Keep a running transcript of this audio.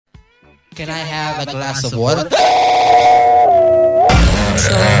Can I have a glass of water? Who's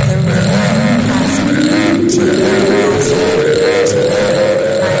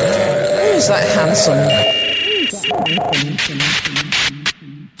that handsome?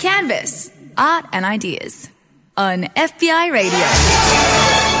 Canvas, Art and Ideas on FBI Radio.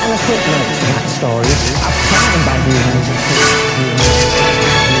 And a footnote to that story. I'm frightened by the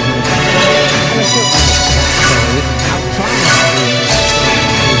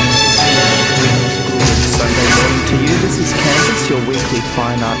Sunday morning to you. This is Canvas, your weekly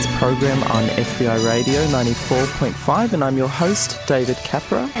fine arts program on FBI Radio 94.5, and I'm your host, David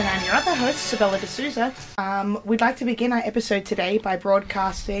Capra. And I'm your other host, Sabella D'Souza. We'd like to begin our episode today by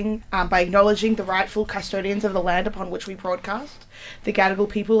by acknowledging the rightful custodians of the land upon which we broadcast, the Gadigal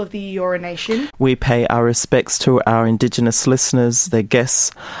people of the Eora Nation. We pay our respects to our Indigenous listeners, their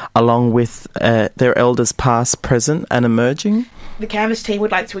guests, along with their elders past, present and emerging. The Canvas team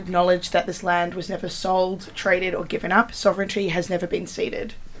would like to acknowledge that this land was never sold, traded or given up. Sovereignty has never been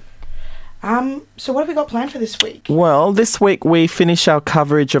ceded. So what have we got planned for this week? Well, this week we finish our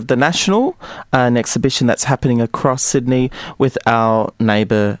coverage of The National, an exhibition that's happening across Sydney with our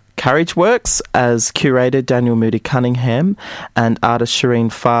neighbour Carriageworks, as curator Daniel Moody Cunningham and artist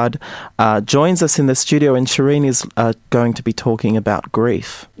Shireen Fard joins us in the studio, and Shireen is going to be talking about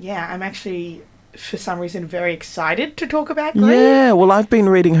grief. Yeah, I'm actually, for some reason, very excited to talk about grief. Yeah, well, I've been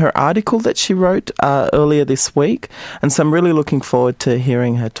reading her article that she wrote earlier this week, and so I'm really looking forward to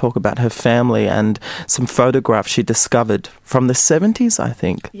hearing her talk about her family and some photographs she discovered from the 70s, I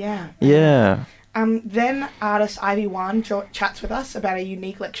think. Yeah. Yeah. Then artist Ivy Wan chats with us about a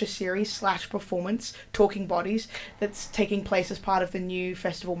unique lecture series / performance, Talking Bodies, that's taking place as part of the new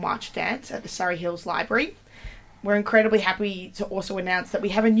festival March Dance at the Surrey Hills Library. We're incredibly happy to also announce that we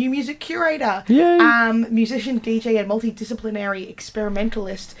have a new music curator. Yay. Musician, DJ and multidisciplinary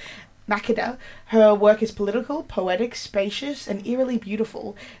experimentalist Makeda. Her work is political, poetic, spacious and eerily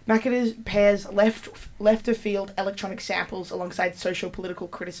beautiful. Makeda pairs left-of-field electronic samples alongside socio-political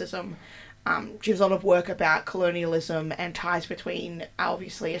criticism. She has a lot of work about colonialism and ties between,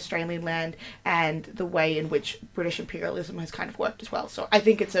 obviously, Australian land and the way in which British imperialism has kind of worked as well. So I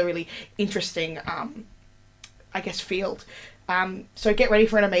think it's a really interesting field. So get ready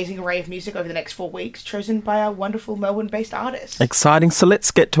for an amazing array of music over the next 4 weeks, chosen by our wonderful Melbourne-based artists. Exciting. So let's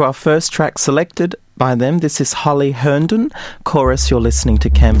get to our first track selected by them. This is Holly Herndon. Chorus, you're listening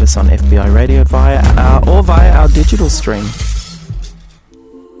to Canvas on FBI Radio via our digital stream.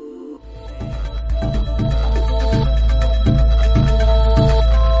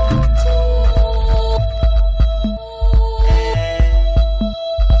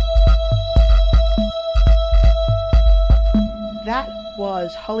 That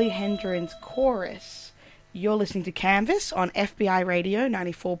was Holly Herndon's Chorus. You're listening to Canvas on FBI Radio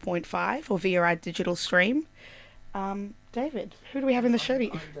 94.5 or via our digital stream. David, who do we have in the show?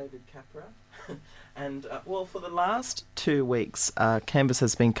 I'm David Capra. And, for the last 2 weeks, Canvas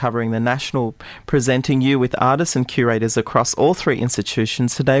has been covering The National, presenting you with artists and curators across all 3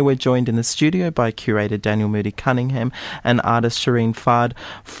 institutions. Today we're joined in the studio by curator Daniel Moody Cunningham and artist Shireen Fard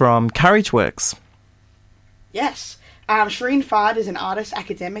from Carriageworks. Yes. Shireen Fard is an artist,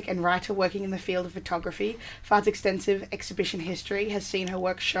 academic and writer working in the field of photography. Fard's extensive exhibition history has seen her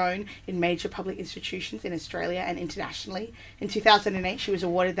work shown in major public institutions in Australia and internationally. In 2008, she was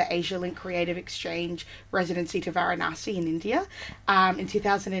awarded the Asia Link Creative Exchange residency to Varanasi in India. In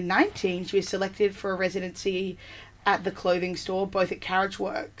 2019, she was selected for a residency at the clothing store, both at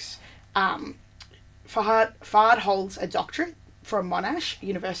Carriageworks. Fard holds a doctorate from Monash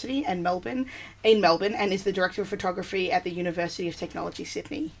University in Melbourne, and is the Director of Photography at the University of Technology,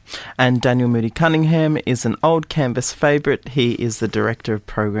 Sydney. And Daniel Moody Cunningham is an old Canvas favourite. He is the Director of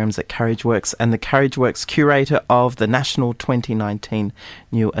Programs at Carriageworks and the Carriageworks Curator of the National 2019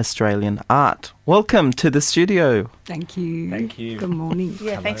 New Australian Art. Welcome to the studio. Thank you. Thank you. Good morning.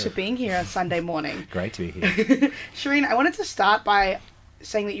 Yeah, thanks for being here on Sunday morning. Great to be here. Shireen, I wanted to start by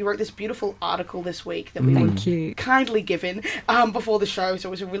saying that you wrote this beautiful article this week that we were kindly given before the show, so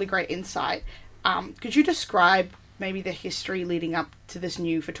it was a really great insight. Could you describe maybe the history leading up to this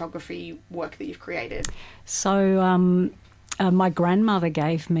new photography work that you've created? So my grandmother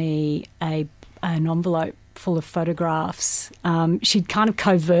gave me an envelope full of photographs. She'd kind of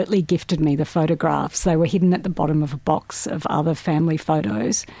covertly gifted me the photographs. They were hidden at the bottom of a box of other family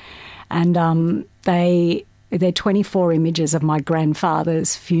photos, and they're 24 images of my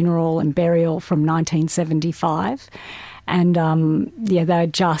grandfather's funeral and burial from 1975. And, they're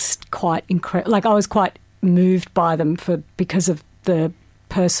just quite incredible. Like, I was quite moved by them because of the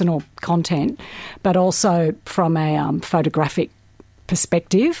personal content, but also from a photographic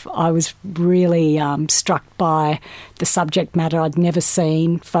perspective. I was really struck by the subject matter. I'd never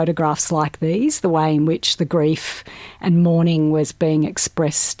seen photographs like these, the way in which the grief and mourning was being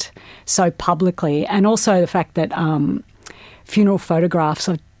expressed so publicly, and also the fact that funeral photographs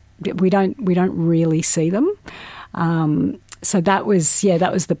we don't really see them. So that was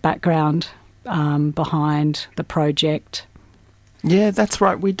the background behind the project. Yeah, that's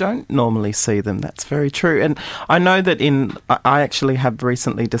right. We don't normally see them. That's very true. And I know that I actually have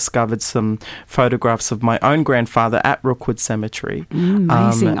recently discovered some photographs of my own grandfather at Rookwood Cemetery.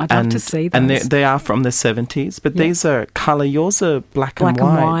 Amazing. I'd love to see those. And they are from the 70s, but these are colour. Yours are black and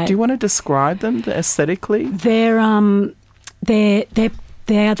white. Do you want to describe them aesthetically? They are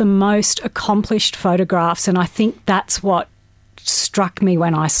the most accomplished photographs, and I think that's what struck me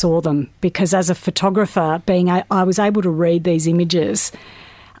when I saw them, because as a photographer, I was able to read these images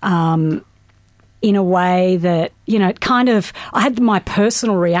in a way that, I had my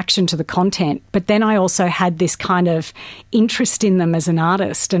personal reaction to the content, but then I also had this kind of interest in them as an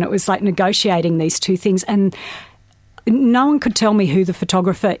artist, and it was like negotiating these two things. And no one could tell me who the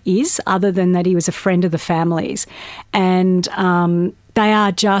photographer is other than that he was a friend of the family's. And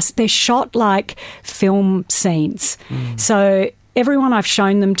they're shot like film scenes. So everyone I've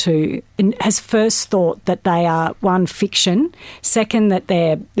shown them to has first thought that they are, one, fiction, second, that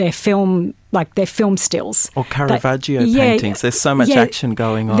they're film, like they're film stills. Or Caravaggio paintings. There's so much action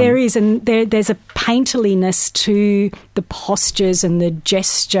going on. There is, and there's a painterliness to the postures and the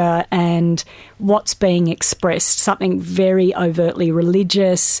gesture and what's being expressed, something very overtly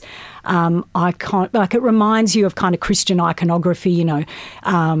religious. It reminds you of kind of Christian iconography,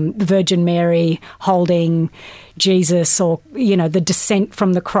 the Virgin Mary holding Jesus, or, the descent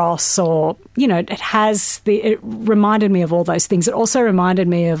from the cross, or, it reminded me of all those things. It also reminded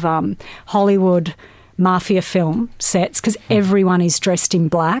me of Hollywood mafia film sets, because everyone is dressed in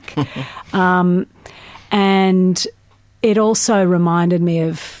black. And it also reminded me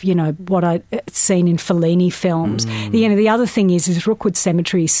of, what I'd seen in Fellini films. The other thing is Rookwood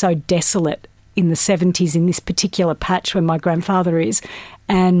Cemetery is so desolate in the 70s in this particular patch where my grandfather is,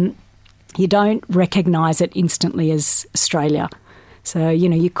 and you don't recognise it instantly as Australia. So,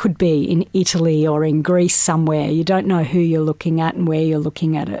 you could be in Italy or in Greece somewhere. You don't know who you're looking at and where you're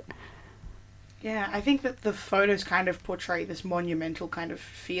looking at it. Yeah, I think that the photos kind of portray this monumental kind of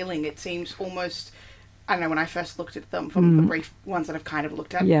feeling. It seems almost... I don't know, when I first looked at them, from the brief ones that I've kind of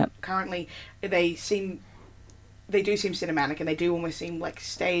looked at currently, they do seem cinematic, and they do almost seem like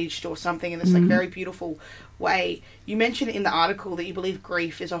staged or something in this like very beautiful way. You mentioned in the article that you believe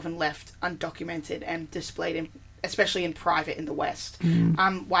grief is often left undocumented and displayed, especially in private in the West.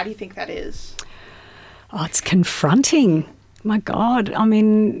 Why do you think that is? Oh, it's confronting. My God. I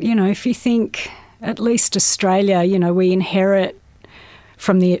mean, if you think, at least Australia, we inherit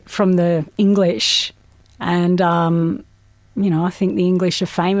from the English. And, I think the English are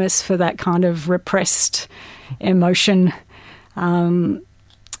famous for that kind of repressed emotion.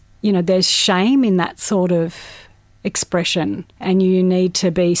 There's shame in that sort of expression, and you need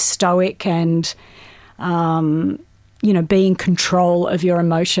to be stoic and, be in control of your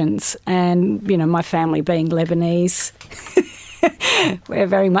emotions. And, my family being Lebanese, we're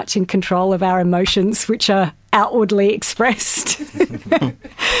very much in control of our emotions, which are outwardly expressed.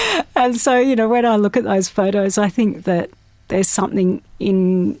 And so, when I look at those photos, I think that there's something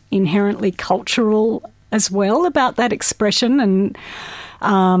inherently cultural as well about that expression. And,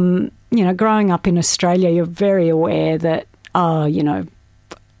 growing up in Australia, you're very aware that,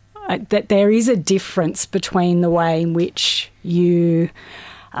 that there is a difference between the way in which you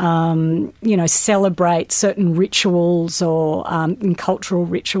celebrate certain rituals or in cultural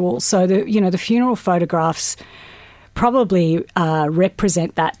rituals. So the funeral photographs probably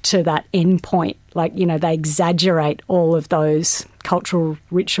represent that to that end point. Like, they exaggerate all of those cultural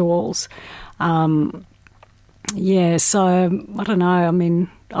rituals. So I don't know. I mean,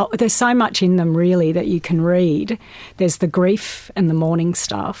 there's so much in them really that you can read. There's the grief and the mourning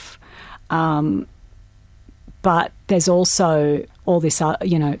stuff. But there's also all this,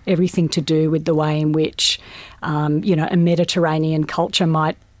 everything to do with the way in which, a Mediterranean culture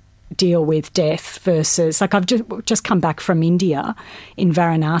might deal with death versus, like, I've just come back from India in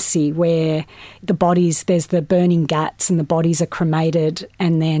Varanasi, where there's the burning ghats and the bodies are cremated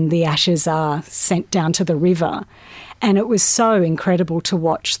and then the ashes are sent down to the river. And it was so incredible to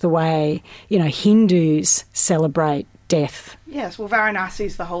watch the way, Hindus celebrate death. Yes, well, Varanasi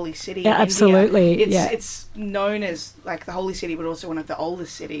is the holy city. Yeah, absolutely. It's known as like the holy city, but also one of the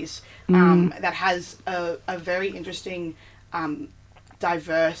oldest cities that has a very interesting,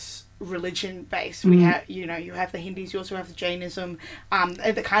 diverse religion based. We have, you have the Hindus, you also have the Jainism, and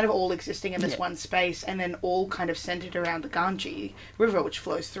they're kind of all existing in this one space, and then all kind of centered around the Ganges River, which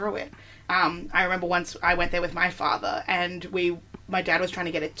flows through it. I remember once I went there with my father, and my dad was trying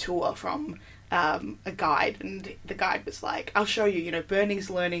to get a tour from a guide, and the guide was like, "I'll show you. Burning is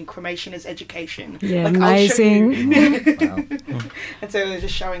learning, cremation is education." Yeah, like, amazing. And so they were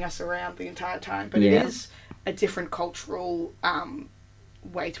just showing us around the entire time. But it is a different cultural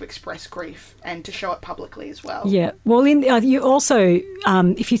way to express grief and to show it publicly as well. Yeah. Well, you also,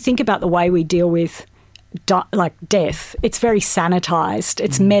 if you think about the way we deal with death, it's very sanitized,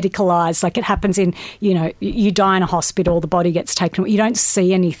 it's medicalized, like it happens in, you die in a hospital, the body gets taken, you don't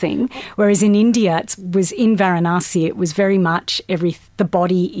see anything. Whereas in India, it was in Varanasi, it was very much the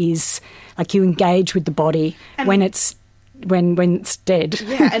body is, like, you engage with the body when it's dead.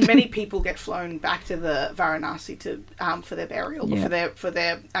 Yeah, and many people get flown back to the Varanasi to for their burial, for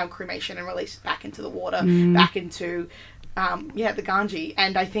their cremation, and released back into the water, back into the Ganges.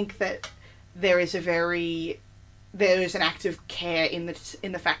 And I think that there is an act of care in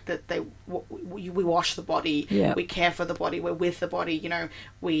the fact that we wash the body, we care for the body, we're with the body,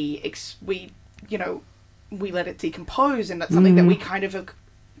 we let it decompose, and that's something that we kind of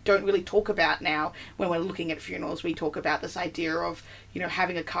don't really talk about now when we're looking at funerals. We talk about this idea of,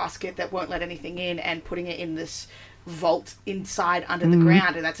 having a casket that won't let anything in and putting it in this vault inside under the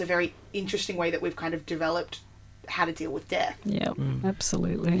ground, and that's a very interesting way that we've kind of developed how to deal with death. Yeah,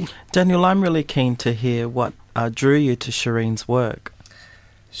 absolutely. Daniel, I'm really keen to hear what drew you to Shireen's work.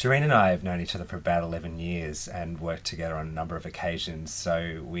 Shireen and I have known each other for about 11 years and worked together on a number of occasions,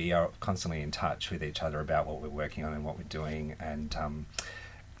 so we are constantly in touch with each other about what we're working on and what we're doing. And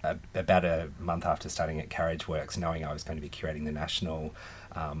about a month after starting at Carriage Works, knowing I was going to be curating the National,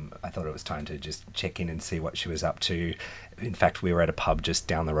 I thought it was time to just check in and see what she was up to. In fact, we were at a pub just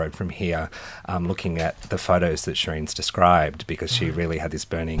down the road from here, looking at the photos that Shireen's described, because she really had this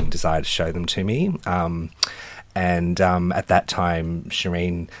burning desire to show them to me. At that time,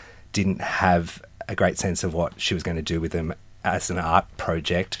 Shireen didn't have a great sense of what she was going to do with them as an art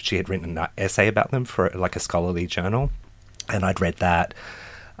project. She had written an essay about them for like a scholarly journal, and I'd read that.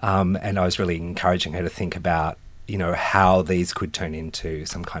 And I was really encouraging her to think about, how these could turn into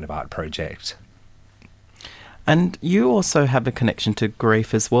some kind of art project. And you also have a connection to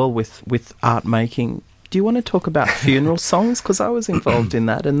grief as well with art making. Do you want to talk about funeral songs? Because I was involved in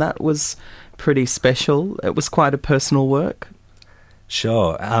that, and that was pretty special. It was quite a personal work.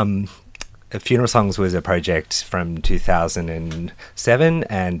 Sure. Funeral Songs was a project from 2007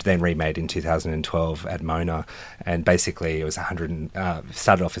 and then remade in 2012 at Mona. And basically it was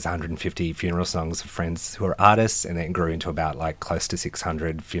started off as 150 funeral songs of friends who are artists, and then grew into about close to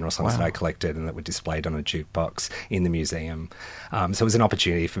 600 funeral songs that I collected and that were displayed on a jukebox in the museum. So it was an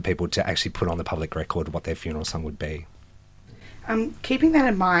opportunity for people to actually put on the public record what their funeral song would be. Keeping that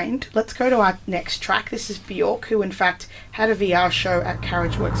in mind, let's go to our next track. This is Bjork, who in fact had a VR show at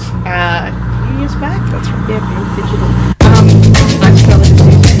Carriage Works a few years back. That's right. Yeah, Bjork Digital. I'm Stella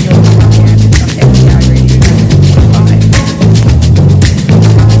D'Souza, and you're listening on FBI Radio 95.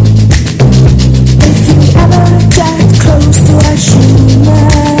 If you ever get close to a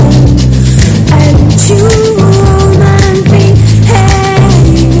human and human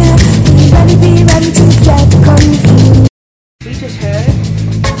behavior, be ready to get confused. We just heard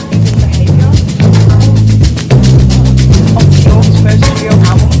human behaviour of Bjork's first studio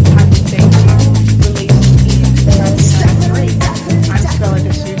album, Time to Thank You, released in 1993. I'm Stella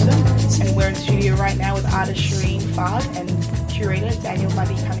D'Souza, and we're in the studio right now with artist Shireen Fard and curator Daniel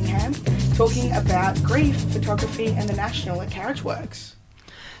Muddy Cunningham, talking about grief, photography, and the National at Carriage Works.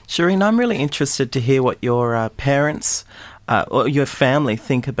 Shireen, I'm really interested to hear what your parents or your family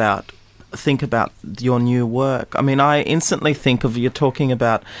think about your new work. I mean, I instantly think of, you're talking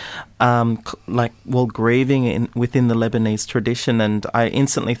about grieving within the Lebanese tradition, and I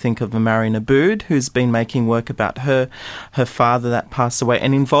instantly think of Marina Aboud, who's been making work about her father that passed away,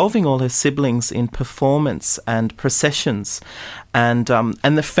 and involving all her siblings in performance and processions, and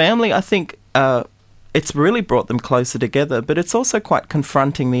the family. I think it's really brought them closer together, but it's also quite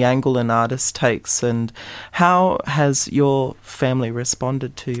confronting, the angle an artist takes. And how has your family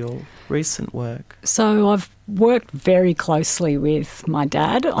responded to your recent work? So I've worked very closely with my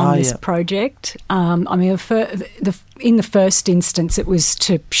dad on this project. I mean, in the first instance, it was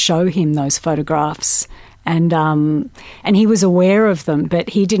to show him those photographs. And he was aware of them,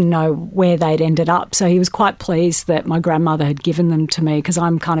 but he didn't know where they'd ended up. So he was quite pleased that my grandmother had given them to me, because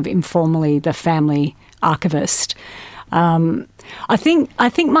I'm kind of informally the family archivist. I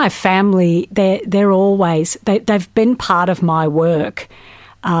think my family, they've been part of my work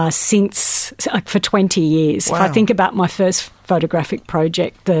since for 20 years. If I Wow. think about my first photographic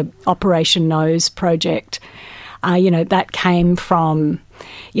project, the Operation Nose project, that came from,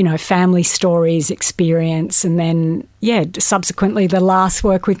 family stories, experience, and then, subsequently the last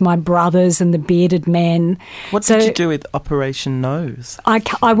work with my brothers and the Bearded Men. What did you do with Operation Nose?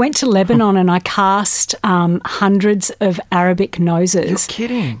 I went to Lebanon and I cast hundreds of Arabic noses. You're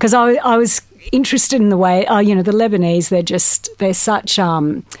kidding. Because I was interested in the way, the Lebanese, they're such,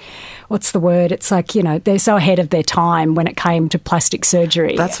 what's the word? It's like, they're so ahead of their time when it came to plastic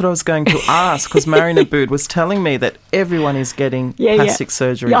surgery. That's what I was going to ask, because Marion Aboud was telling me that everyone is getting plastic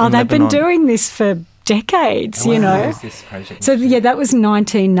surgery Oh, in they've been Lebanon. doing this for decades, When was this project? So, that was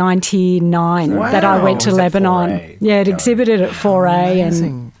 1999 Wow. that I went to Was that Lebanon. 4A? Yeah, it Go. exhibited at 4A. Amazing.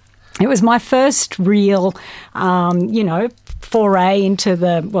 And it was my first real, foray into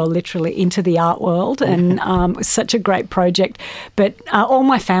literally into the art world, and it was such a great project. But all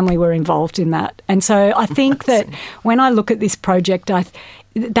my family were involved in that, and so I think that when I look at this project,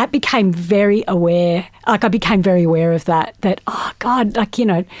 that became very aware. Like I became very aware of that. Oh God,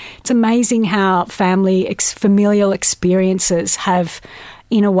 it's amazing how familial experiences have,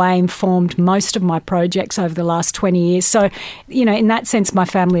 in a way, informed most of my projects over the last 20 years. So, in that sense, my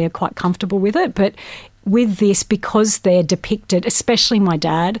family are quite comfortable with it. But with this, because they're depicted, especially my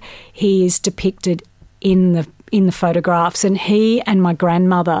dad, he is depicted in the photographs, and he and my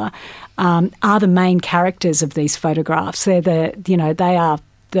grandmother are the main characters of these photographs. They're they are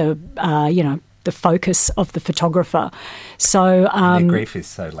the focus of the photographer. So their grief is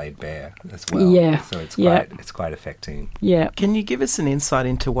so laid bare as well. Yeah, So it's yeah. quite affecting. Yeah. Can you give us an insight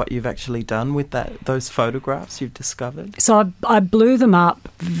into what you've actually done with those photographs you've discovered? So I blew them up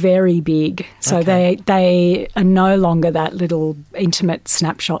very big. So Okay. they are no longer that little intimate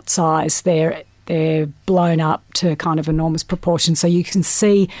snapshot size. They're blown up to kind of enormous proportions. So you can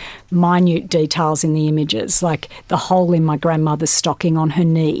see minute details in the images, like the hole in my grandmother's stocking on her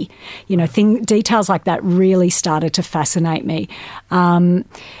knee. Details like that really started to fascinate me. And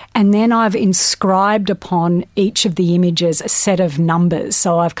then I've inscribed upon each of the images a set of numbers.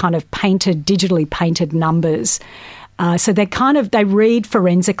 So I've kind of digitally painted numbers. So they read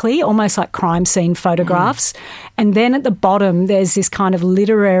forensically, almost like crime scene photographs. And then at the bottom, there's this kind of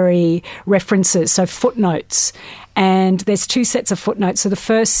literary references, so footnotes. And there's two sets of footnotes. So the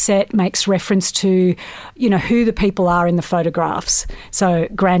first set makes reference to, who the people are in the photographs. So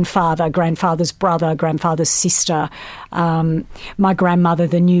grandfather, grandfather's brother, grandfather's sister, my grandmother,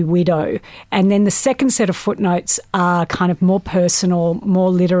 the new widow. And then the second set of footnotes are kind of more personal,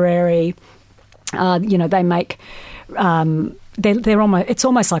 more literary. They make... it's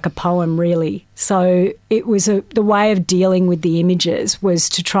almost like a poem, really. So it was the way of dealing with the images was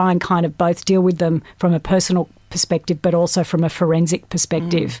to try and kind of both deal with them from a personal perspective, but also from a forensic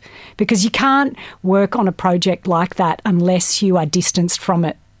perspective, because you can't work on a project like that unless you are distanced from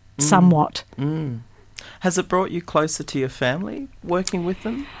it somewhat. Has it brought you closer to your family, working with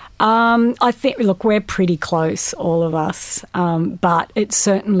them? I think, look, we're pretty close, all of us, but it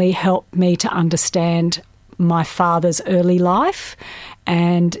certainly helped me to understand my father's early life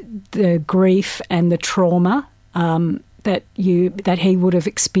and the grief and the trauma that he would have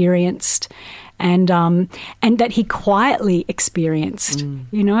experienced, and that he quietly experienced.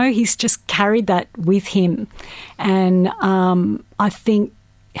 He's just carried that with him, and I think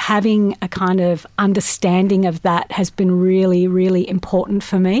having a kind of understanding of that has been really, really important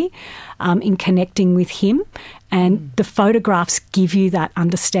for me in connecting with him. And the photographs give you that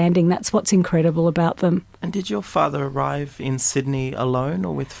understanding. That's what's incredible about them. And did your father arrive in Sydney alone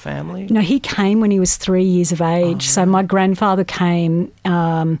or with family? He came when he was 3 years of age. So my grandfather came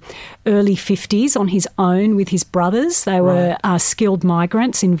early 50s on his own with his brothers. They were skilled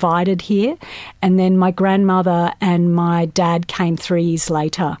migrants invited here. And then my grandmother and my dad came 3 years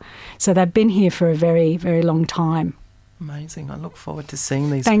later. So they've been here for a very, very long time. Amazing. I look forward to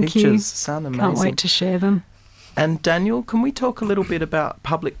seeing these Thank pictures. you. Sound amazing. Can't wait to share them. And Daniel, can we talk a little bit about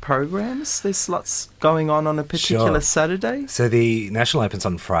public programs? There's lots going on a particular Sure. Saturday. So the National opens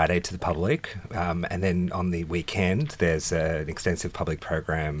on Friday to the public, and then on the weekend there's an extensive public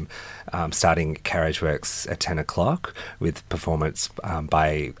program starting at Carriageworks at 10 o'clock with performance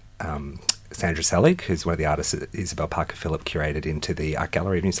by Sandra Selig, who's one of the artists that Isabel Parker Phillip curated into the Art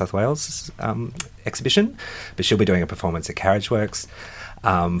Gallery of New South Wales exhibition. But she'll be doing a performance at Carriageworks,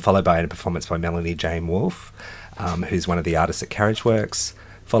 followed by a performance by Melanie Jane Wolfe, who's one of the artists at Carriageworks,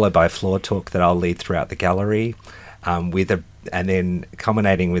 followed by a floor talk that I'll lead throughout the gallery, and then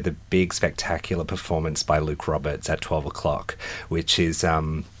culminating with a big spectacular performance by Luke Roberts at 12 o'clock, which is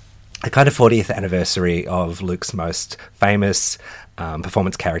a kind of 40th anniversary of Luke's most famous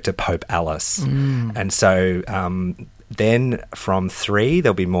performance character, Pope Alice. And so then from 3,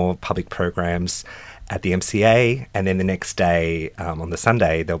 there'll be more public programs at the MCA, and then the next day, on the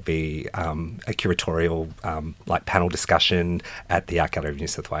Sunday, there'll be a curatorial panel discussion at the Art Gallery of New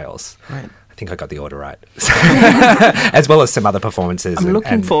South Wales. Right. I think I got the order right. As well as some other performances. I'm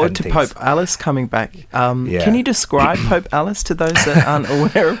looking forward to things. Pope Alice coming back. Can you describe Pope Alice to those that aren't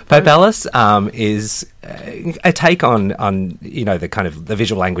aware of Pope Alice is a take on the kind of the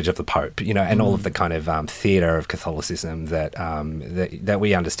visual language of the Pope, and all of the kind of theatre of Catholicism that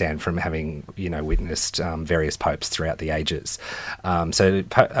we understand from having witnessed various popes throughout the ages. So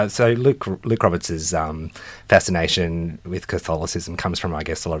Luke Roberts' fascination with Catholicism comes from, I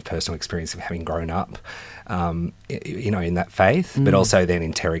guess, a lot of personal experience of having grown up in that faith, but also then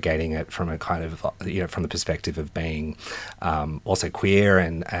interrogating it from a kind of from the perspective of being also queer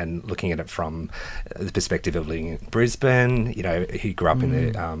and looking at it from the perspective of living in Brisbane. He grew up in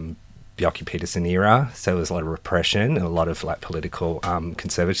the Bjelke-Petersen era, so there's a lot of repression and a lot of political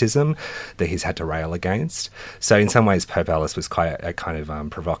conservatism that he's had to rail against. So in some ways, Pope Alice was quite a kind of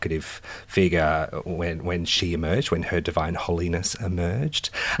provocative figure when she emerged, when her divine holiness emerged,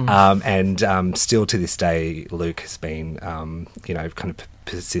 and still to this day, Luke has been kind of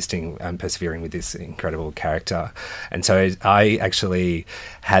persisting and persevering with this incredible character. And so I actually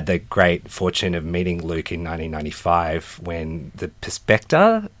had the great fortune of meeting Luke in 1995 when the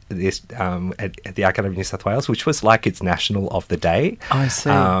Perspecta at the Art Gallery of New South Wales, which was like its national of the day. I see.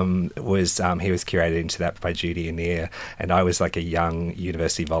 He was curated into that by Judy Annear, and I was like a young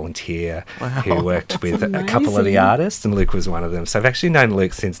university volunteer who worked with a couple of the artists, and Luke was one of them. So I've actually known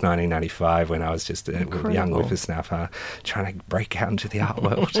Luke since 1995 when I was just a young whippersnapper trying to break out into the art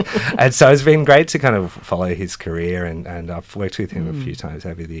world. And so it's been great to kind of follow his career, and I've worked with him a few times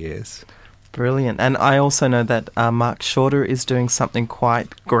over the years. Brilliant. And I also know that Mark Shorter is doing something quite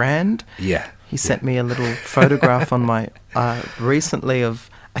grand. Yeah. He sent me a little photograph on my recently of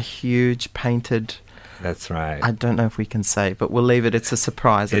a huge painted... That's right. I don't know if we can say, but we'll leave it. It's a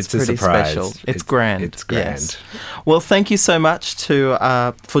surprise. It's pretty special. It's grand. It's grand. Yes. Well, thank you so much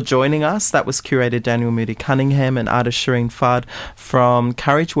for joining us. That was curator Daniel Moody Cunningham and artist Shireen Fard from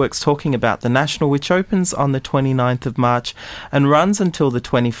Courage Works talking about the National, which opens on the 29th of March and runs until the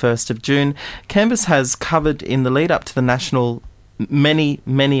 21st of June. Canvas has covered in the lead up to the National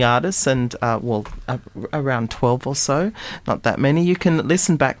many artists, and around 12 or so, not that many. You can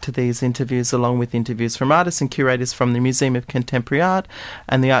listen back to these interviews along with interviews from artists and curators from the Museum of Contemporary Art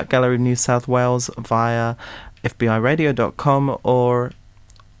and the Art Gallery of New South Wales via fbiradio.com or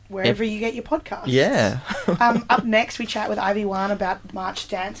wherever you get your podcasts. Yeah. Up next, we chat with Ivy Wan about March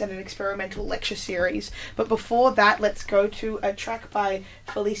Dance and an experimental lecture series. But before that, let's go to a track by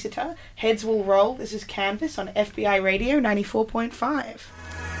Felicita, Heads Will Roll. This is Canvas on FBI Radio 94.5.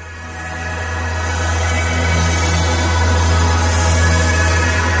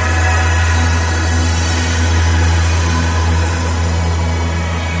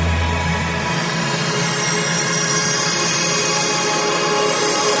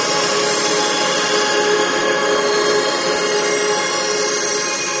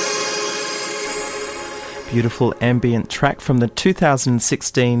 Beautiful ambient track from the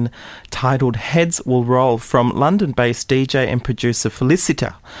 2016 titled Heads Will Roll from London-based DJ and producer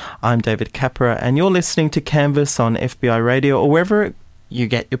Felicita. I'm David Capra and you're listening to Canvas on FBI Radio or wherever you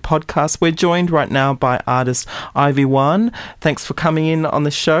get your podcasts. We're joined right now by artist Ivy Wan. Thanks for coming in on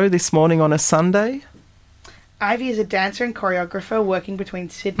the show this morning on a Sunday. Ivy is a dancer and choreographer working between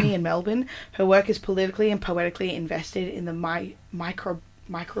Sydney and Melbourne. Her work is politically and poetically invested in the microbial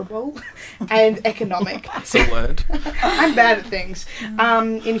and economic. That's a word. I'm bad at things.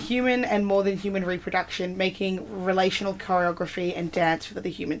 In human and more than human reproduction, making relational choreography and dance for the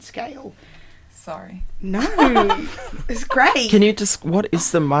human scale. Sorry. No, it's great. Can you just, what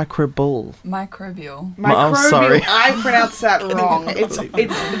is the microbial? Microbial. Oh, sorry. I pronounced that wrong. It's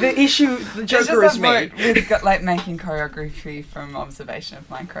the issue. The joker is me. We've got like making choreography from observation of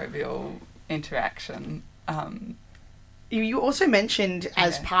microbial interaction. You also mentioned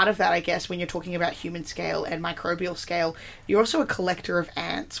as part of that, I guess, when you're talking about human scale and microbial scale, you're also a collector of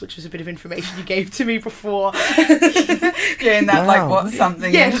ants, which was a bit of information you gave to me before. Yeah, and that what's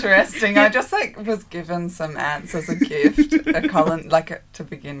something interesting. I just was given some ants as a gift, to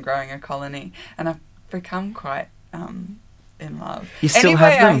begin growing a colony, and I've become quite in love. You still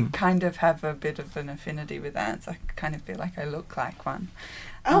have them? I kind of have a bit of an affinity with ants. I kind of feel like I look like one.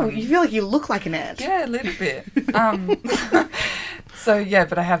 Oh, you feel like you look like an ant? Yeah, a little bit. So, yeah,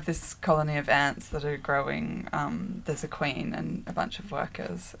 but I have this colony of ants that are growing. There's a queen and a bunch of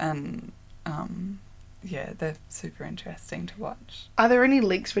workers, and yeah, they're super interesting to watch. Are there any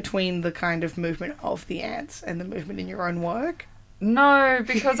links between the kind of movement of the ants and the movement in your own work? No,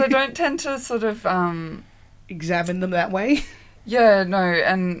 because I don't tend to sort of... examine them that way? Yeah, no,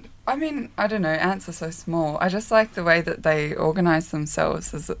 and I mean, I don't know, ants are so small. I just like the way that they organise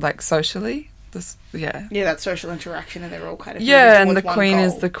themselves as, like, socially. Yeah, that social interaction, and they're all kind of... Yeah, and the queen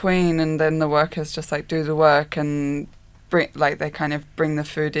is the queen, and then the workers just, like, do the work and... they kind of bring the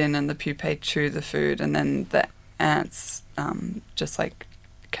food in, and the pupae chew the food, and then the ants just like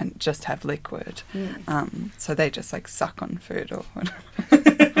can just have liquid. So they just like suck on food or whatever.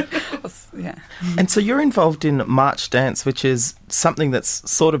 Yeah. And so you're involved in March Dance, which is something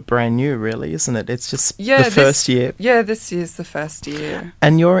that's sort of brand new, really, isn't it? It's just the first year. Yeah, this year's the first year.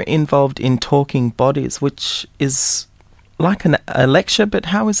 And you're involved in Talking Bodies, which is like a lecture, but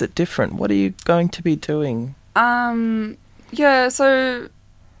how is it different? What are you going to be doing? Yeah, so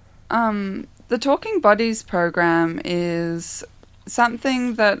the Talking Bodies program is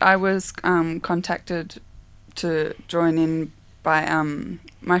something that I was contacted to join in by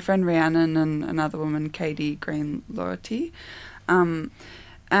my friend Rhiannon and another woman, Katie Green-Lorty.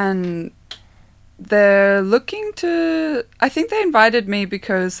 And they're looking to... I think they invited me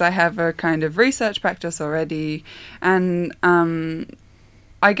because I have a kind of research practice already. And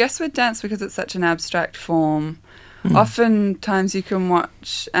I guess with dance, because it's such an abstract form... Oftentimes you can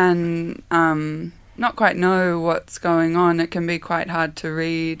watch and not quite know what's going on. It can be quite hard to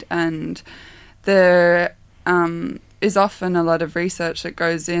read, and there is often a lot of research that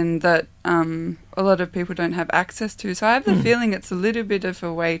goes in that a lot of people don't have access to. So I have the feeling it's a little bit of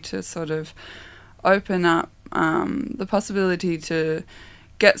a way to sort of open up the possibility to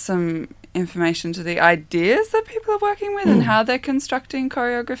get some information to the ideas that people are working with and how they're constructing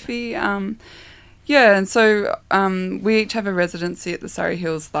choreography. Yeah, and so we each have a residency at the Surrey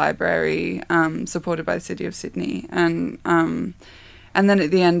Hills Library, supported by the City of Sydney, and then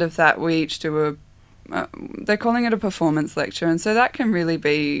at the end of that, we each do they're calling it a performance lecture, and so that can really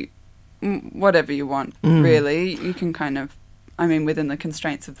be whatever you want. Really, you can kind of, I mean, within the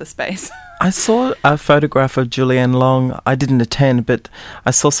constraints of the space. I saw a photograph of Julianne Long. I didn't attend, but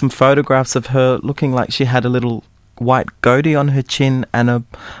I saw some photographs of her looking like she had a little white goatee on her chin and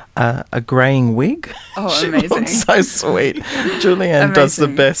a greying wig. Oh, she amazing. looks so sweet. Julianne does the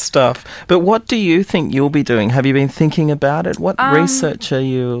best stuff. But what do you think you'll be doing? Have you been thinking about it? What research are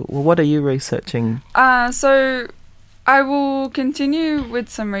you... Well, what are you researching? So I will continue with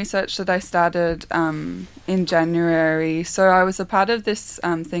some research that I started in January. So I was a part of this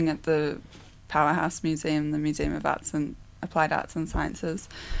thing at the Powerhouse Museum, the Museum of Arts and Applied Arts and Sciences.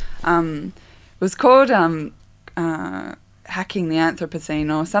 It was called... Hacking the Anthropocene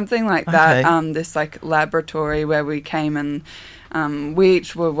or something like that. Okay. This like laboratory where we came and we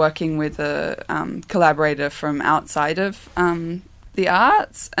each were working with a collaborator from outside of the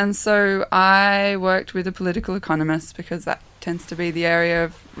arts, and so I worked with a political economist because that tends to be the area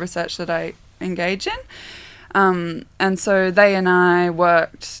of research that I engage in. And so they and I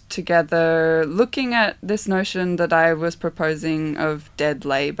worked together looking at this notion that I was proposing of dead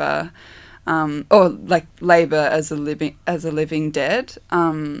labour. Or like labour as a living dead,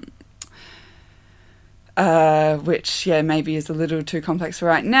 which maybe is a little too complex for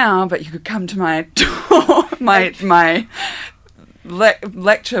right now. But you could come to my my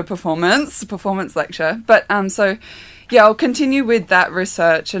performance lecture. But so I'll continue with that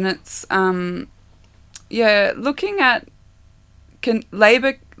research, and it's looking at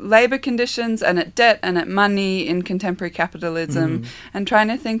labour conditions and at debt and at money in contemporary capitalism, and trying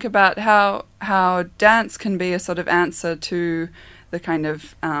to think about how dance can be a sort of answer to the kind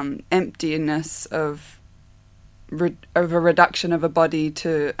of emptiness of a reduction of a body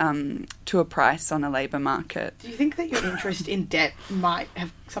to a price on a labour market. Do you think that your interest in debt might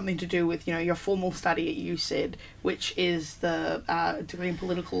have something to do with, your formal study at UCID, which is the degree in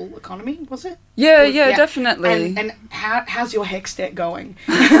political economy, was it? Yeah, definitely. And how's your HECS debt going?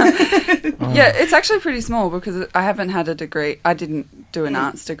 Yeah, it's actually pretty small because I haven't had a degree. I didn't do an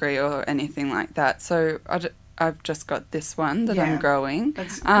arts degree or anything like that, so I've just got this one that I'm growing.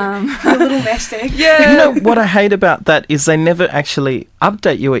 That's a little nest egg. Yeah. You know, what I hate about that is they never actually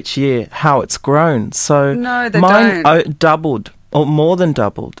update you each year how it's grown. So no, they mine doubled, or more than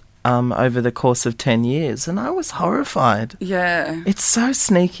doubled, over the course of 10 years. And I was horrified. Yeah. It's so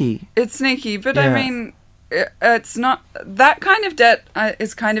sneaky. It's sneaky, but I mean, it's not... That kind of debt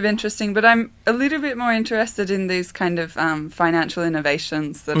is kind of interesting, but I'm a little bit more interested in these kind of financial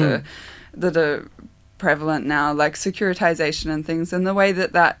innovations that are prevalent now, like securitization and things, and the way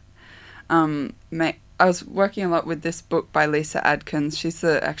that I was working a lot with this book by Lisa Adkins. She's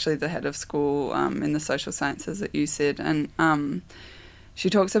actually the head of school in the social sciences at UCID, and she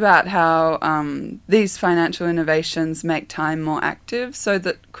talks about how these financial innovations make time more active, so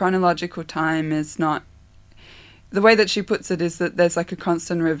that chronological time is not... The way that she puts it is that there's like a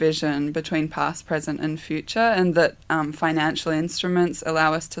constant revision between past, present and future, and that financial instruments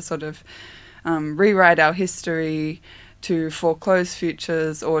allow us to sort of rewrite our history, to foreclose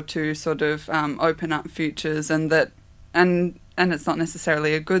futures, or to sort of open up futures, and it's not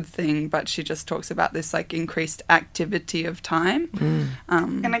necessarily a good thing, but she just talks about this like increased activity of time.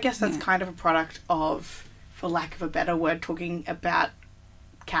 And I guess that's kind of a product of, for lack of a better word, talking about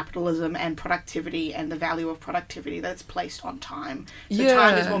capitalism and productivity and the value of productivity that's placed on time. So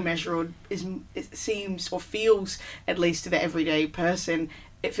time is more measured, it seems or feels, at least to the everyday person,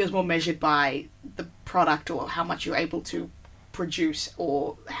 it feels more measured by the product or how much you're able to produce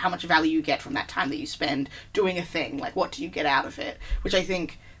or how much value you get from that time that you spend doing a thing. Like, what do you get out of it? Which I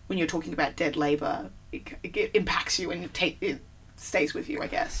think when you're talking about dead labour, it impacts you and it stays with you, I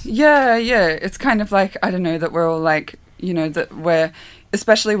guess. Yeah. It's kind of like, I don't know, that we're all like, you know, that we're,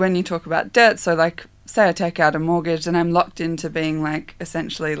 especially when you talk about debt, so like, say I take out a mortgage and I'm locked into being like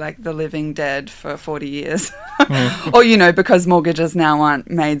essentially like the living dead for 40 years. Or, you know, because mortgages now aren't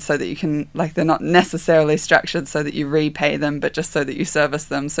made so that you can, like, they're not necessarily structured so that you repay them, but just so that you service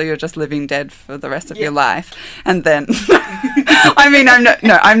them. So you're just living dead for the rest of your life. And then, I mean,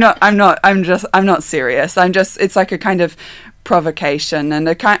 I'm not serious. It's like a kind of provocation and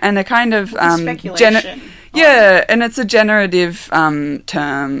a kind of, speculation. And it's a generative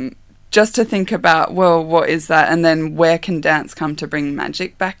term, just to think about, well, what is that? And then where can dance come to bring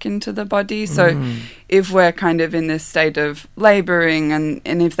magic back into the body? So if we're kind of in this state of labouring and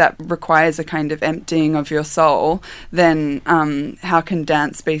if that requires a kind of emptying of your soul, then how can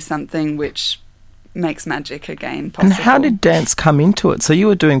dance be something which makes magic again possible? And how did dance come into it? So you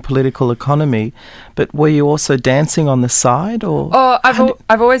were doing political economy, but were you also dancing on the side? Or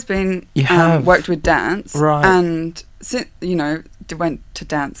I've always been worked with dance, right? And you know, went to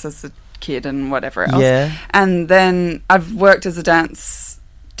dance as a kid and whatever else. And then I've worked as a dance.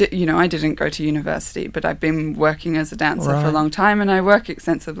 You know, I didn't go to university, but I've been working as a dancer for a long time, and I work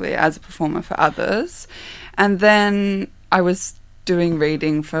extensively as a performer for others. And then I was doing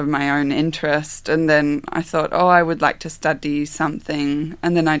reading for my own interest, and then I thought, I would like to study something,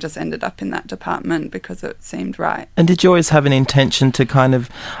 and then I just ended up in that department because it seemed right. And did you always have an intention to kind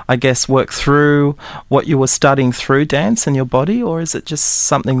of, I guess, work through what you were studying through dance in your body, or is it just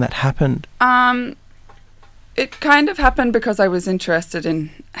something that happened? It kind of happened because I was interested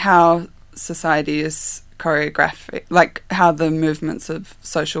in how society is choreographic, like how the movements of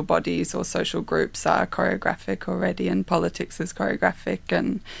social bodies or social groups are choreographic already, and politics is choreographic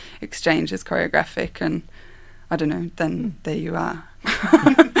and exchange is choreographic, and I don't know, then there you are.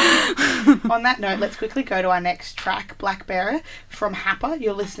 On that note, let's quickly go to our next track, Black Bearer from Happer.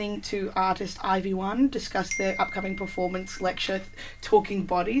 You're listening to artist Ivy One discuss their upcoming performance lecture, Talking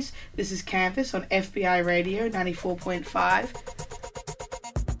Bodies. This is Canvas on FBI Radio 94.5.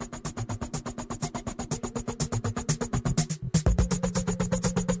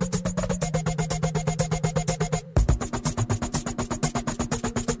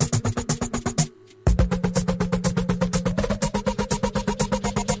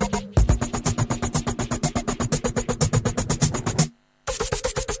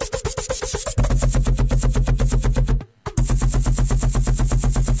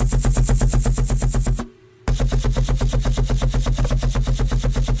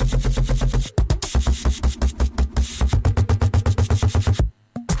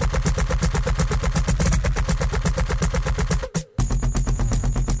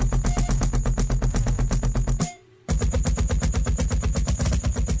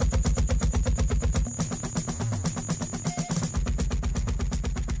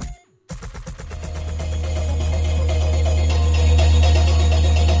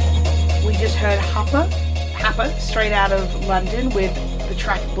 Happer, straight out of London with the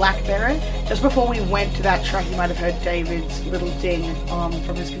track Black Bearer. Just before we went to that track, you might have heard David's little ding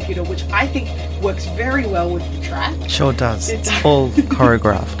from his computer, which I think works very well with the track. Sure does. It's all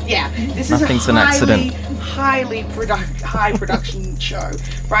choreographed. Yeah, this Nothing's is a an accident. high production show.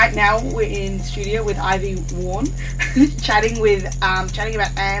 Right now we're in studio with Ivy Warren, chatting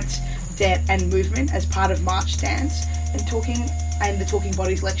about ants, debt, and movement as part of March Dance, and the Talking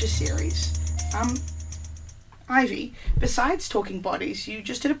Bodies lecture series. Ivy, besides Talking Bodies, you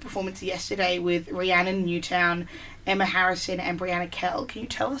just did a performance yesterday with Rhiannon Newtown, Emma Harrison, and Brianna Kell. Can you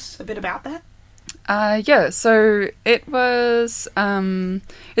tell us a bit about that? So it was,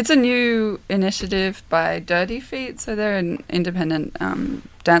 it's a new initiative by Dirty Feet. So they're an independent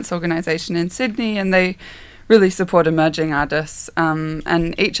dance organisation in Sydney, and they really support emerging artists.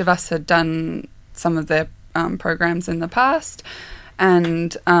 And each of us had done some of their programs in the past.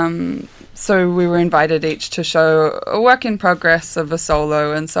 And so we were invited each to show a work in progress of a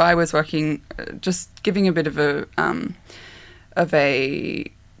solo. And so I was working, just giving a bit of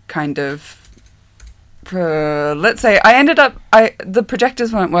a kind of, let's say the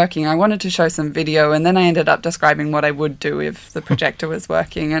projectors weren't working. I wanted to show some video, and then I ended up describing what I would do if the projector was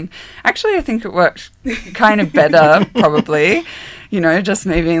working. And actually I think it worked kind of better, probably, just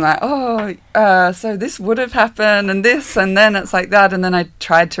me being like, so this would have happened and this, and then it's like that. And then I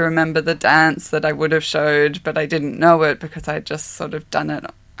tried to remember the dance that I would have showed, but I didn't know it because I'd just sort of done it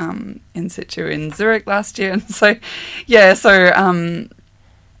in situ in Zurich last year. And so,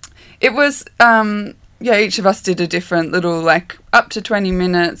 it was, each of us did a different little, up to 20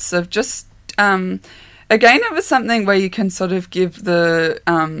 minutes of just, again, it was something where you can sort of give the,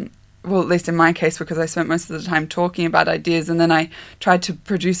 well, at least in my case, because I spent most of the time talking about ideas, and then I tried to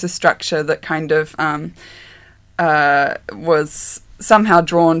produce a structure that kind of was somehow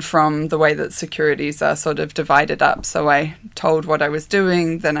drawn from the way that securities are sort of divided up. So I told what I was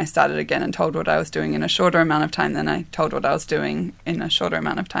doing, then I started again and told what I was doing in a shorter amount of time, then I told what I was doing in a shorter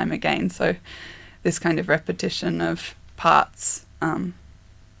amount of time again. So this kind of repetition of parts,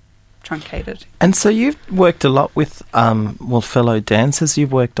 truncated. And so you've worked a lot with fellow dancers.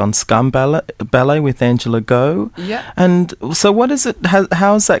 You've worked on Scum Ballet with Angela Go. Yeah. And so what is it, how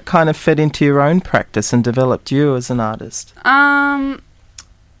has that kind of fed into your own practice and developed you as an artist?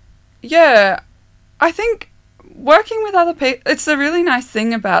 I think working with other people, it's a really nice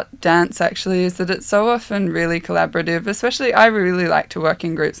thing about dance, actually, is that it's so often really collaborative. Especially, I really like to work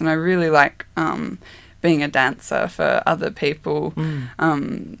in groups, and I really like being a dancer for other people.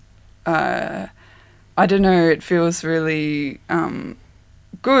 I don't know, it feels really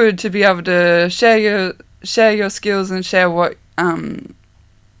good to be able to share your skills and share what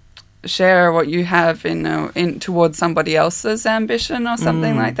you have in towards somebody else's ambition or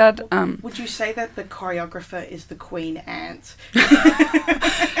something like that. Would you say that the choreographer is the queen ant?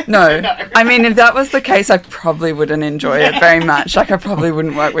 No. I mean, if that was the case, I probably wouldn't enjoy it very much. I probably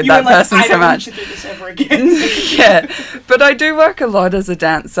wouldn't work with that person so much. I don't want to do this ever again. Yeah, but I do work a lot as a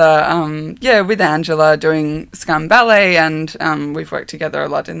dancer. With Angela doing Scum Ballet, and we've worked together a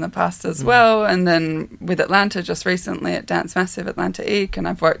lot in the past as well. And then with Atlanta just recently at Dance Massive Atlanta Eek, and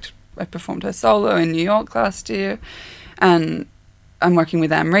I performed her solo in New York last year, and I'm working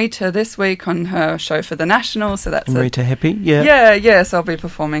with Amrita this week on her show for the National. So that's Amrita Heppy, So I'll be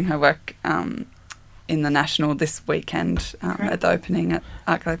performing her work in the National this weekend at the opening at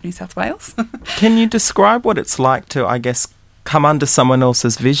Arclight New South Wales. Can you describe what it's like to, I guess, come under someone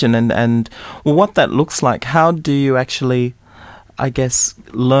else's vision and what that looks like? How do you actually, I guess,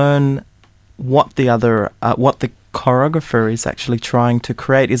 learn what the choreographer is actually trying to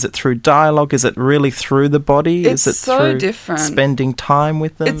create? Is it through dialogue? Is it really through the body? It's is it so through different. Spending time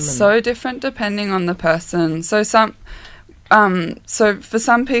with them? It's so different depending on the person. So for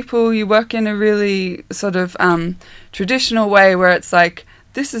some people, you work in a really sort of traditional way where it's like,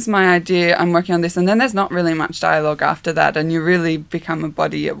 this is my idea, I'm working on this, and then there's not really much dialogue after that, and you really become a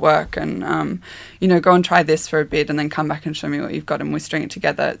body at work, and go and try this for a bit and then come back and show me what you've got, and we string it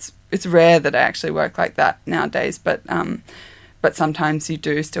together. It's rare that I actually work like that nowadays, but sometimes you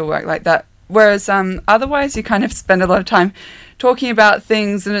do still work like that. Whereas otherwise you kind of spend a lot of time talking about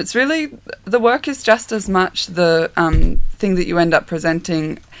things, and it's really, the work is just as much the thing that you end up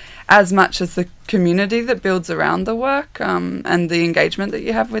presenting as much as the community that builds around the work, and the engagement that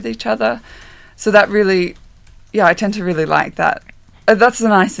you have with each other. So that really, I tend to really like that. That's the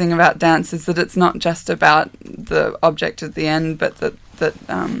nice thing about dance, is that it's not just about the object at the end, but that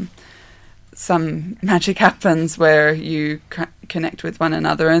some magic happens where you connect with one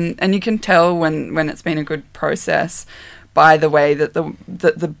another, and you can tell when it's been a good process by the way that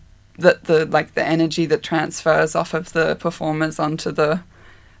the energy that transfers off of the performers onto the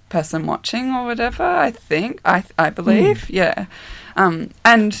person watching or whatever. I believe, in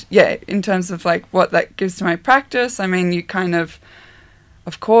terms of what that gives to my practice, I mean, you kind of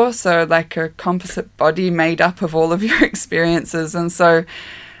course are like a composite body made up of all of your experiences, and so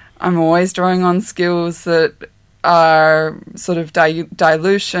I'm always drawing on skills that are sort of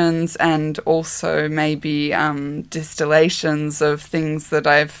dilutions and also maybe distillations of things that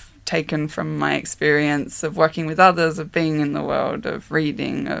I've taken from my experience of working with others, of being in the world, of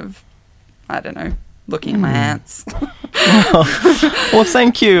reading, of, I don't know, looking at my ants. Well,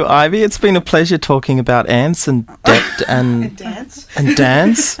 thank you, Ivy. It's been a pleasure talking about ants and dance. And dance.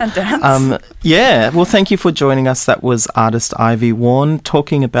 And dance. Well, thank you for joining us. That was artist Ivy Warne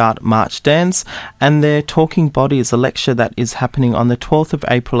talking about March Dance and their Talking Bodies, a lecture that is happening on the 12th of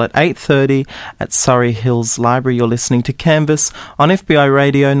April at 8:30 at Surrey Hills Library. You're listening to Canvas on FBI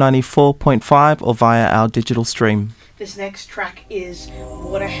Radio 94.5 or via our digital stream. This next track is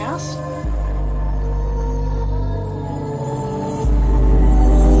Waterhouse.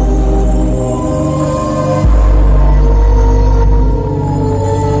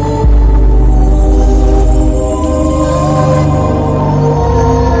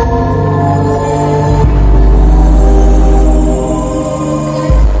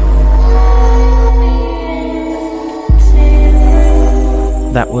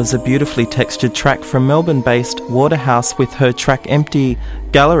 That was a beautifully textured track from Melbourne-based Waterhouse with her track Empty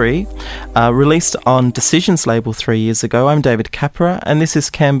Gallery, released on Decisions label 3 years ago. I'm David Capra, and this is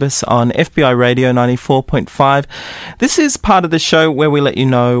Canvas on FBI Radio 94.5. This is part of the show where we let you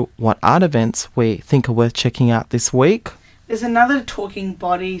know what art events we think are worth checking out this week. There's another Talking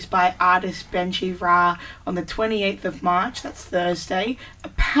Bodies by artist Benji Ra on the 28th of March. That's Thursday.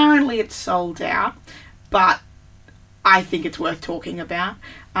 Apparently it's sold out, but I think it's worth talking about.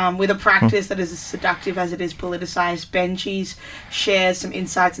 With a practice that is as seductive as it is politicised, Benji shares some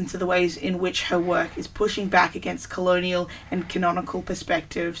insights into the ways in which her work is pushing back against colonial and canonical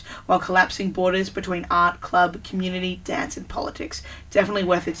perspectives while collapsing borders between art, club, community, dance and politics. Definitely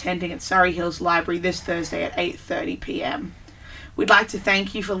worth attending at Surrey Hills Library this Thursday at 8:30 p.m. We'd like to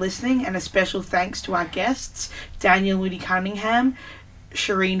thank you for listening, and a special thanks to our guests, Daniel Moody Cunningham,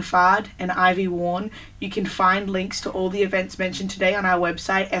 Shireen Fard and Ivy Warne. You can find links to all the events mentioned today on our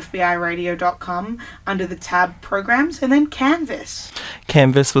website, fbiradio.com, under the tab Programs, and then Canvas.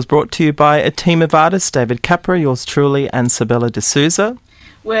 Canvas was brought to you by a team of artists, David Capra, yours truly, and Sabella D'Souza.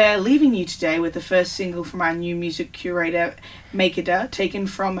 We're leaving you today with the first single from our new music curator, Makeda, taken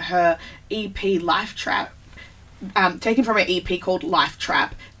from her EP Life Trap. Taken from an EP called Life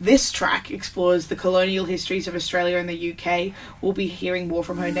Trap. This track explores the colonial histories of Australia and the UK. We'll be hearing more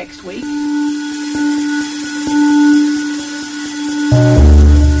from her next week.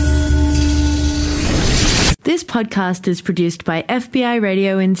 This podcast is produced by FBI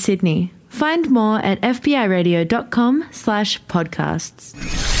Radio in Sydney. Find more at fbiradio.com/podcasts.